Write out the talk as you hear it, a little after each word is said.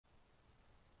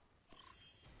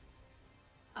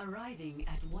Arriving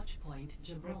at Watchpoint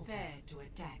Gibraltar. Prepare to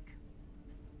attack.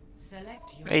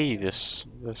 Select your Hey, this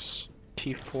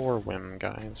T4 whim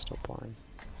guy is still playing.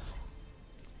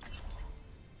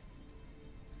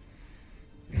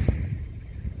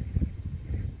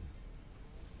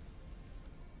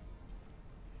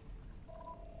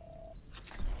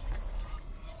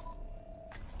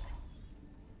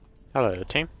 Hello,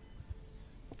 team.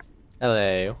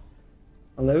 Hello.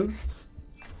 Hello?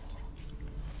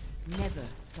 Never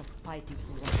stop fighting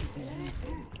for what you believe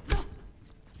in.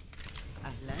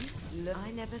 Ahlan,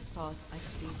 I never thought I'd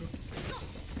see this.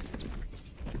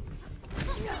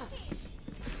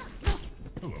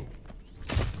 Hello.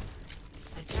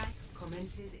 attack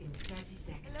commences in 30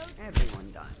 seconds.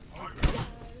 Everyone dies.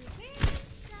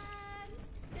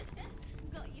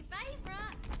 Got your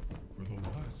favourite. For the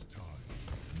last time,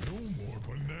 no more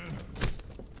bananas.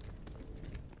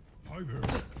 Hi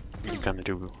there. Are you gonna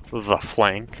do the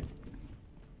flank?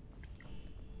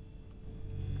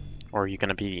 Or are you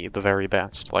gonna be the very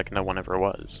best, like no one ever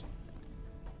was?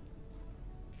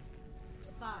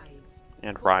 5,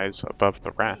 And rise above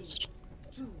the rest?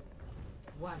 2,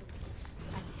 1.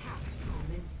 Attack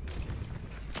commencing.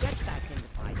 Get back in the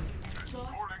fight.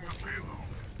 Start Boarding the the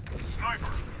payload. Sniper,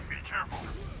 be careful.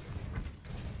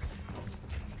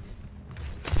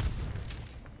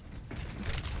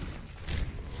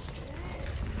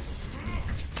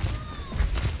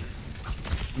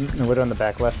 No widow on the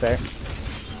back left there.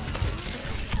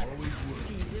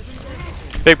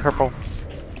 Big purple.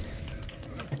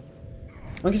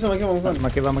 Monkey son, monkey one,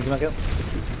 Monkey low, monkey low.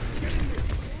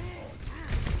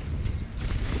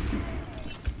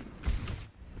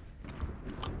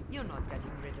 You're not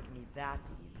getting rid of me that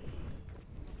easily.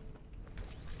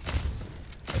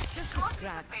 Just a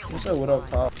scratch. What's that wood up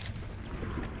top?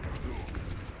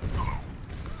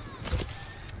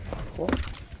 What?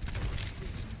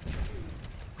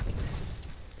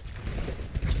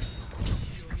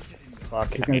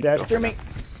 Fuck, he's gonna dash through me.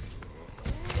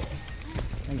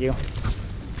 Thank you.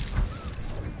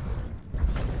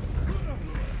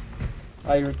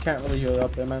 I can't really heal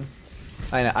up there, man.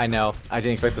 I know. I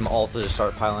didn't expect them all to just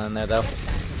start piling in there though.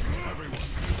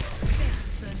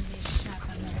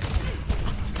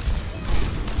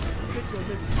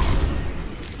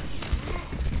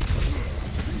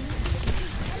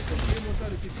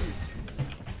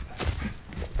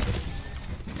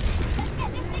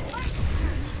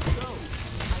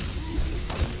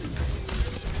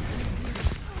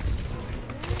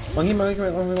 Monkey, monkey,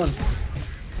 monkey one.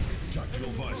 Tactical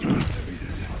visor activated.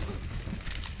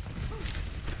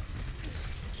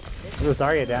 There's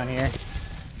Zarya down here.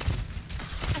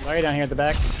 Zarya down here at the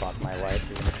back. Fuck my life,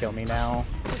 you're gonna kill me now.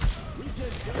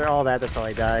 After all that, that's how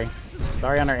I die.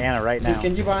 Zarya on her Ana right now.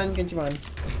 Genji behind, Genji behind.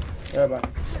 Yeah,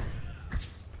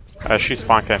 bye. She's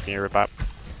spawn camping your bot.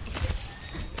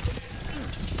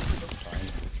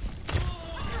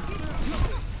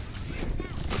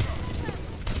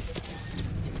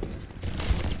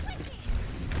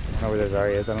 I don't know where the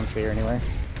Zarya is, I don't see her anywhere.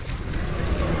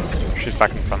 She's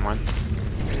back in the front line.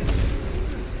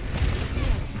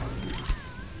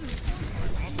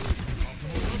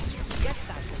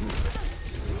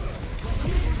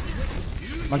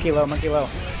 Monkey low, monkey low.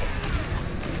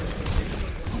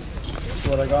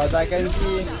 What I got, that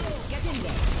Genji.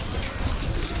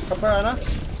 Come for Ana.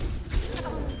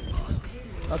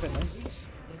 Okay, nice. the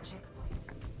checkpoint.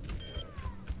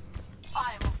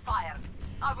 I will fire.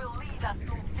 I will lead us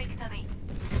to victory.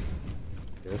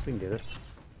 Do this, we can do this.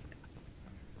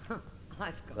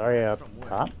 I've got Zarya that up from work.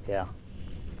 top? Yeah.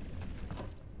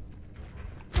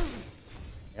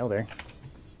 Nailed her.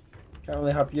 Can't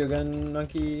really help you again,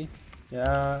 monkey.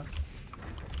 Yeah.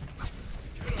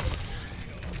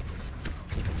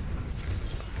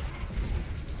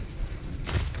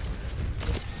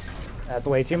 That's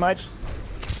way too much. Good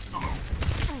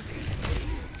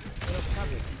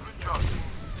job.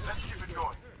 Let's keep it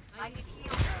going. I can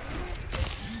heal.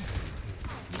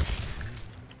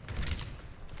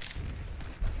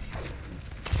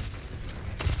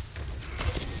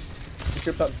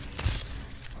 Tripped up.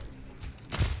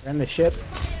 We're in the ship.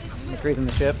 McCree's in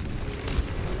the ship.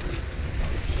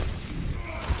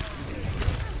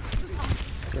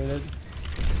 Rated.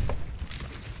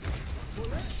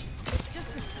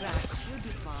 Just a scratch. You'll be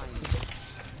fine.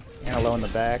 Ana low in the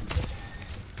back.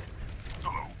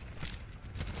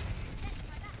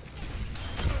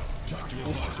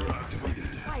 Tactical visor activated.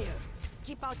 Fire.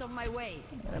 Keep out of my way.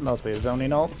 And mostly a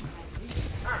zoning ult.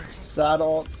 Sad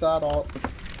alt, sad alt.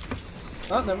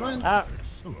 Oh, never mind. Ah!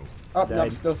 Hello. Oh, no,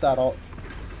 died. still sad alt.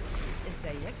 Is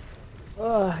they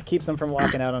it? Keeps them from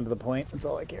walking out onto the point. That's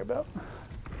all I care about.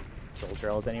 Soul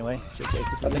trails anyway. Should take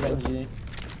I think this. Genji.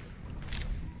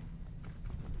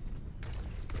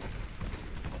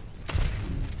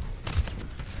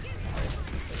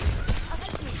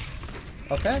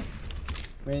 Okay.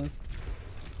 I mean,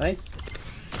 nice.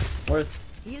 Worth.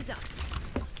 Healed up.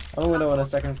 I'm gonna win a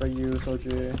second for you,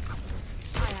 soldier.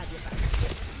 I have your back.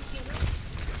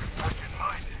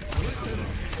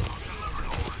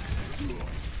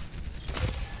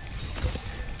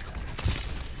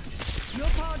 You're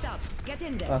powered up. Get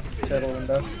in there. Ah, settle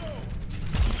window.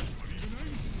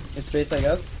 It's base, I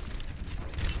guess.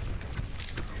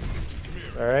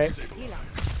 Alright.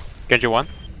 Genji one.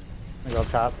 I'm gonna go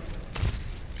top.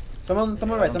 Someone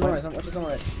right, someone right. Watch it,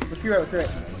 someone right. Look you right, look you right.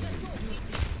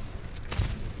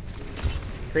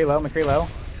 McCree low, McCree low.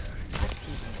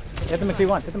 Hit the McCree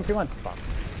once, hit the McCree once. Fuck.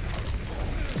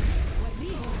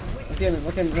 Look in.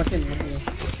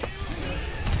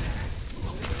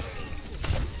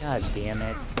 God damn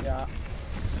it. Yeah.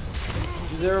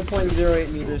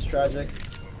 0.08 meters, tragic.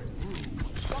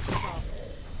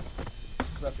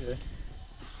 It's up here.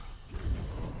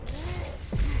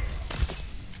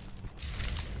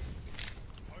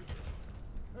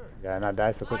 Gotta not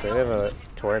die so quickly. They have a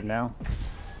Torb now.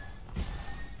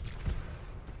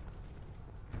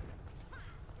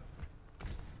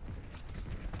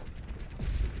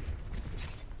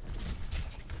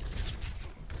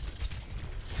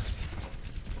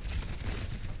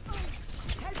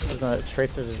 There's a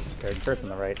Tracer's or Turret's on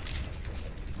the right.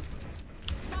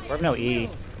 Torb no E.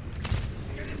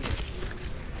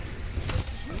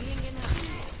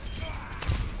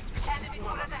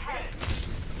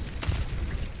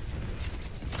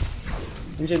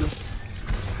 Engine.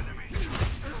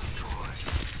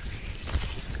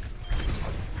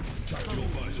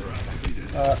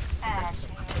 A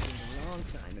long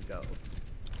time ago.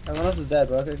 Everyone else is dead,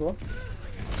 bro. Okay, cool.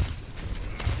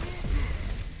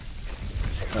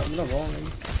 No, I'm not wrong.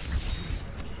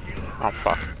 Oh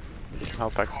fuck.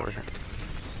 Health explosion.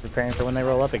 Preparing for when they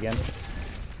roll up again.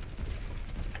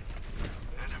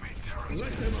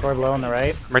 Torb low on the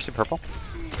right. Mercy purple.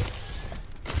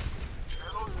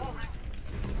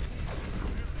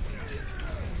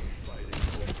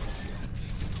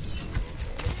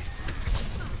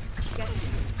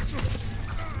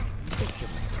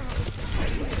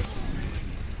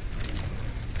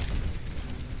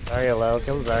 Zarya low.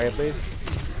 Kill Zarya, please.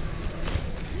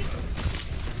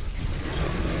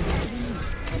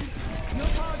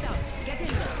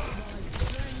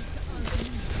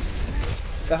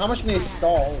 So how much can they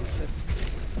stall?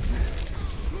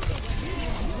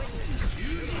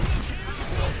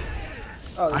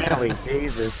 Oh, Finally,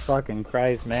 Jesus fucking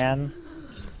Christ, man.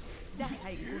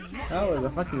 that was a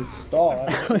fucking stall.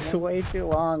 That was way too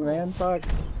long, man. Fuck.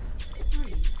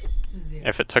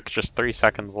 If it took just 3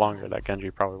 seconds longer, that Genji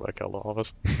probably would have killed all of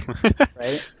us.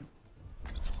 Right?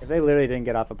 If they literally didn't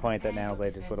get off a point, that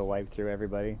Nanoblade just would have wiped through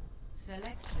everybody.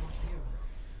 Select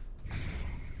your hero.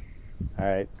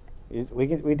 Alright.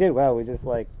 We did well. We just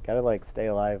like gotta like stay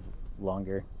alive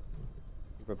longer.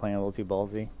 We're playing a little too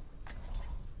ballsy.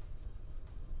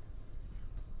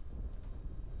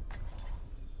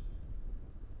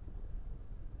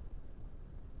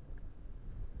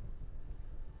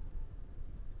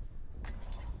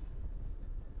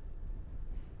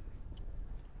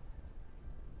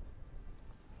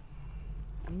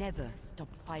 Never stop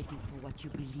fighting for what you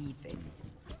believe in.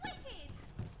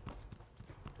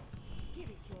 Give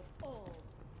it your all.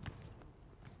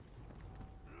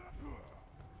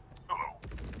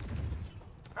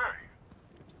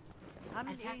 I'm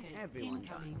saying Attackers everyone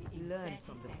incoming dies. in Learn 30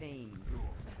 from the seconds. pain.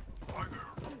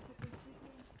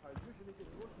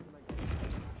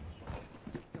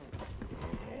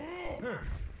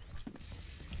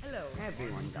 Hello.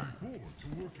 Everyone dies. Forward to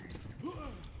working.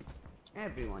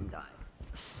 Everyone dies.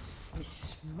 We're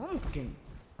smoking.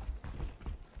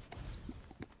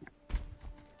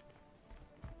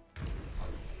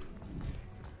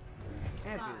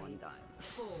 Everyone dies.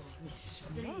 4, We're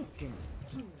smoking.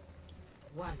 2,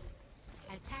 1.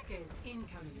 Attackers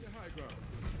incoming.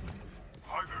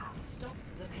 Stop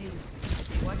the pain.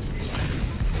 Watch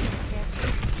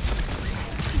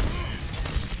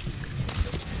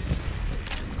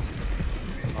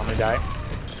Only die.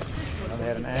 Only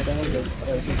had an egg.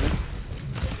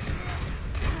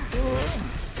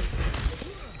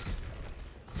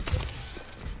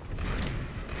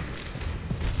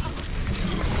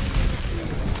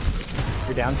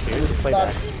 You're down 2. Just play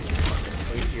back.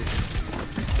 Wait, you're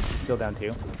still down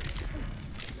 2.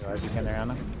 Realize you can there,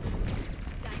 Ana.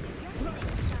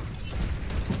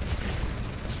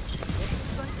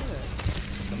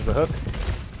 Comes the hook.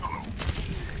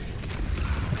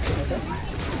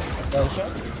 That was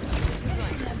shot.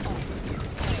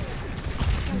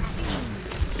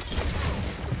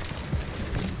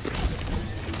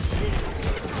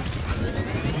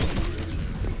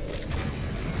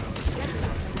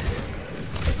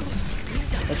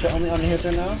 On the hits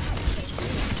right now.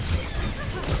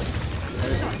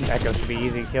 Echo should be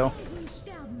easy kill.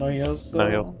 No heals. No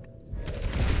heal.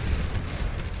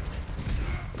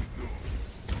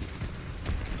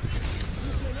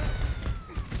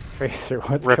 Tracer,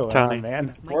 what's Rip going Tony. on,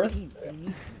 man? My Worth? team still needs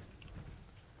me.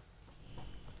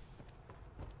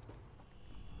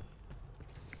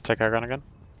 Check our gun again.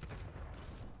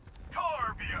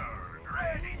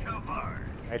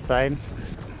 Right side.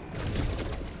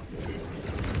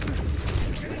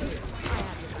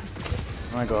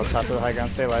 I'm gonna go up top of the high ground.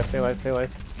 Stay alive, stay alive, stay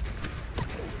alive.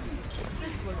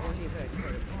 This will only hurt for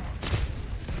a bit.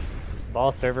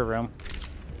 Ball server room.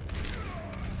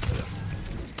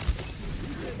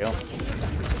 Kill.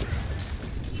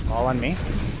 All on me.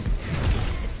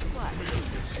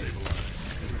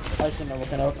 I shouldn't have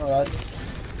looking out. Alright.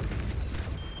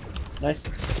 Nice.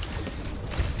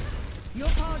 You're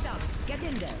powered up. Get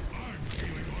in there.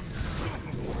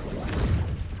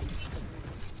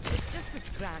 It's just a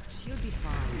scratch. You'll be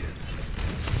fine.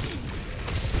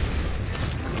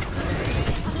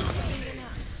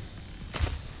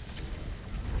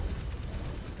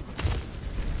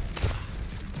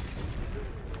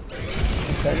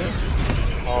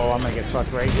 Oh, I'm gonna get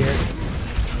fucked right here.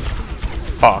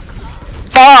 Fuck.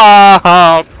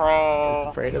 Fuck, bro.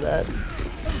 Afraid of that.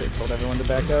 They told everyone to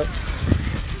back up.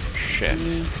 Shit.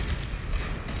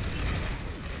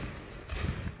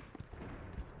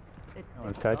 No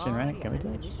one's touching, right? Can we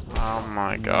touch? Oh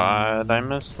my god, I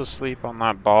missed the sleep on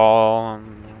that ball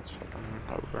and it's fucking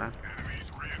over.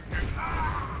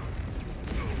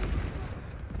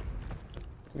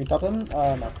 Can we top them?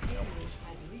 No.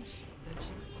 Has reached the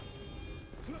chip.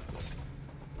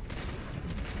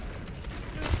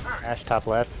 Ash top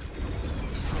left.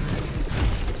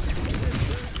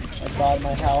 I bought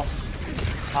my house.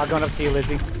 I'll going up to you,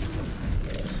 Lizzie.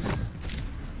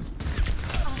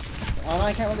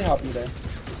 I can't really help you there.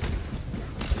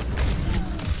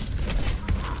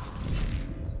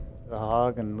 The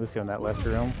hog and Lucio in that left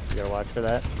room. You gotta watch for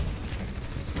that.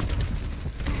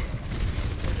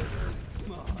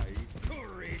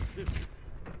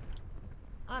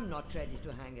 I'm not ready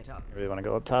to hang it up. You really wanna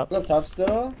go up top? Up top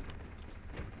still.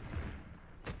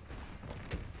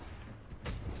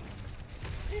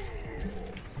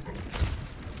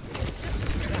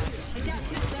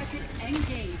 Adaptive circuits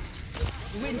engaged.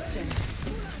 Winston.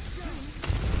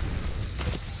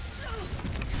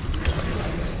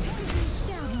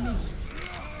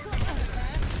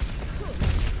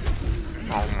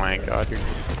 Oh my god, you're...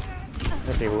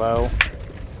 Let's see, low.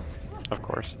 Of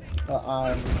course.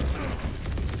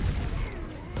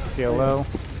 Feel low.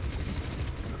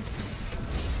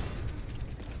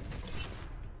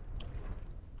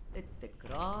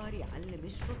 التكرار يعلم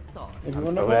الشطار. If you I'm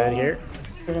wanna so go, bad here.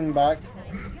 coming back.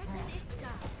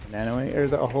 Nano,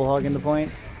 there's a whole hog in the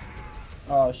point.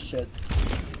 Oh shit.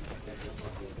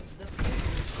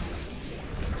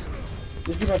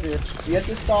 Just keep up here. You have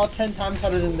to stall 10 times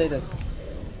harder than they did.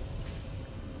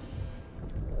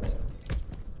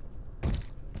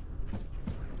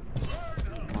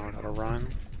 Oh, I gotta run.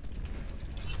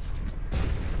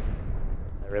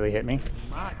 That really hit me.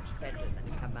 Much better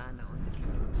than Cabana on the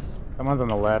beach. Someone's on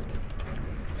the left.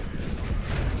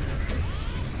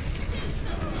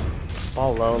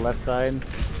 Ball low, left side.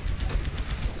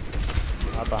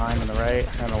 Not behind on the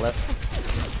right, on the left.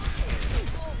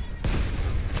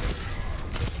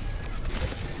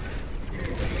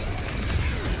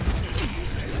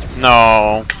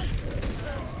 No.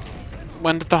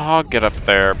 When did the hog get up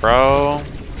there, bro?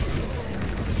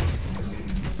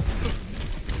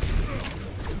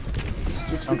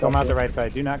 Don't come out the right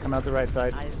side. Do not come out the right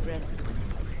side. I'll rest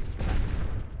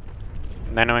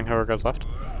Nanoing whoever goes left.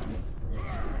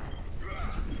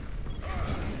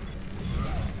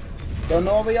 Don't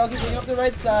know why y'all keep going up the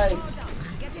right side.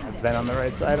 I've been on the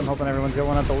right side. I'm hoping everyone's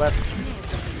going up the left.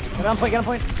 Get on point, get on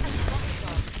point.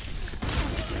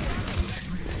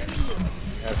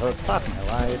 Got hooked. Fuck my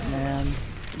life, man.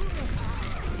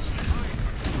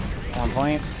 On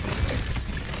point.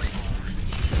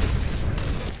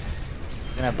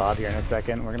 We're gonna have Bob here in a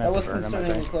second. We're gonna That have was to burn him, I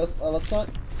concerningly think. close. Let's not.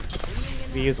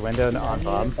 We use window on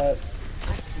Bob. But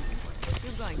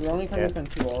You're going. you're only coming Yeah. from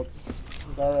 2 ults.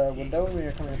 The window when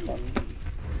you're coming from.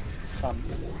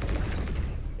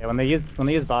 Yeah, when they use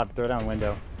Bob, throw it down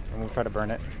window, and we'll try to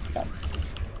burn it. Okay.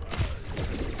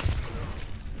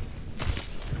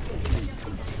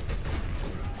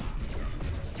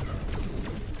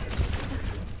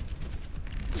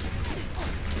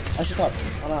 I should talk.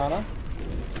 Ana.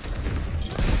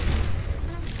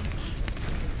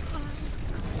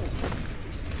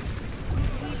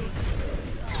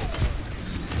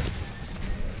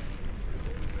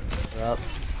 We're up.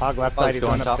 Hog left Oh, side, he's he's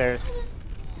going going top. upstairs.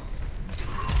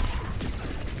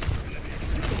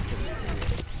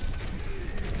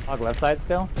 Hog left side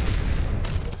still?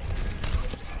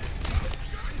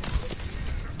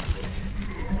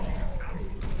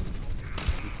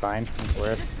 It's fine, it's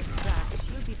worth. Scratch,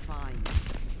 you'll be fine.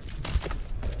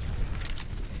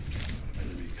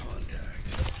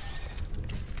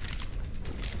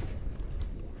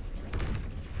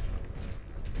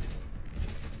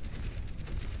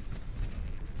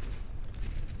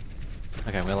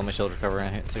 Okay, I'm gonna let my shield recover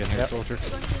in a second here, Yep. soldier.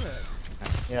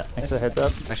 Yeah, thanks for the heads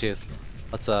up. Actually,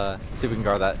 let's see if we can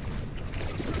guard that.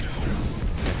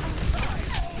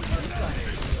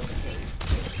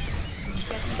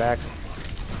 Back.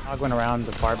 Hog went around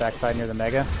the far back side near the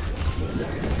Mega.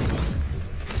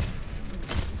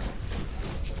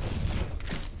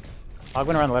 Hog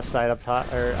went around the left side up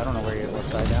top, or I don't know where he is left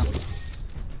side now.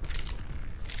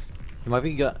 He might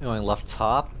be going left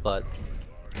top, but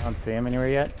I don't see him anywhere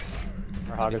yet.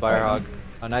 Our Hog is fire fighting. hog.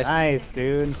 Oh, nice. Nice,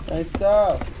 dude. Nice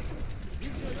stuff.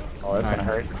 Oh, that's gonna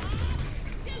hurt.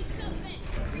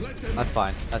 That's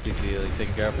fine. That's easily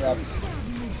taken care of. Yep.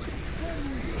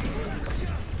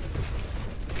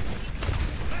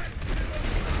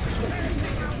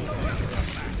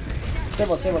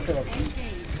 Save up, save up, save up.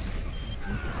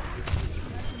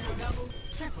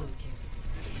 Triple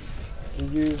kill.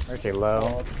 We use Mercy low.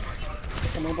 salts.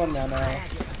 Come on, banana.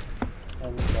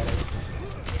 And we got it.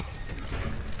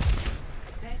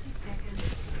 30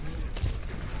 seconds.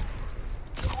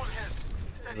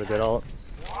 The good ult.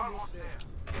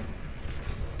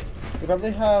 We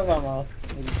probably have ammo.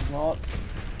 Maybe not.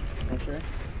 Not sure.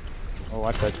 Oh,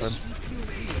 watch that one.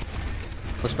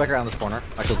 Push back around this corner.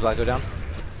 My shield's about to go down.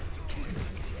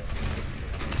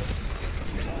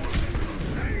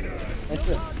 Nice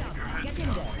shit.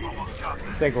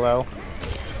 Big low.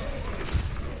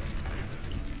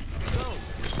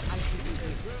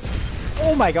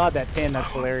 Oh my god, that pin,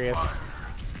 that's hilarious.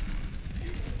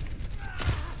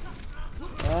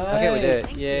 Okay, we did it.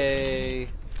 Nice. Yay.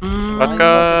 Let's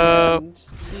go.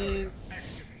 See,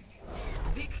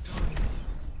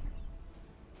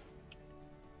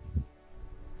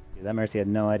 Dude, that Mercy had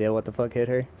no idea what the fuck hit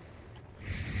her.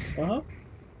 uh-huh.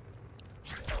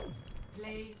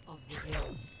 Play of the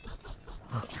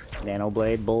game. Nano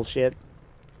blade bullshit.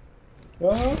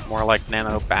 Uh-huh. More like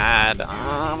nano bad. Eh,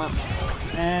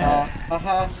 Ha ha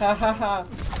ha ha ha.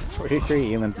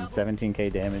 43 elims and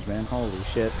 17k damage, man. Holy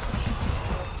shit.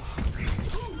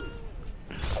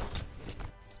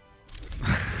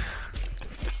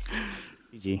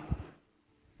 GG.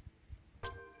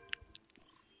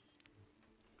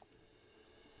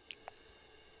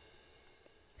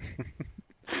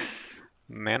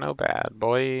 Nano bad,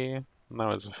 boy. That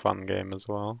was a fun game as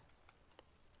well.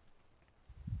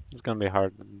 It's gonna be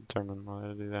hard to determine why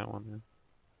to do that one.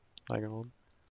 Like old.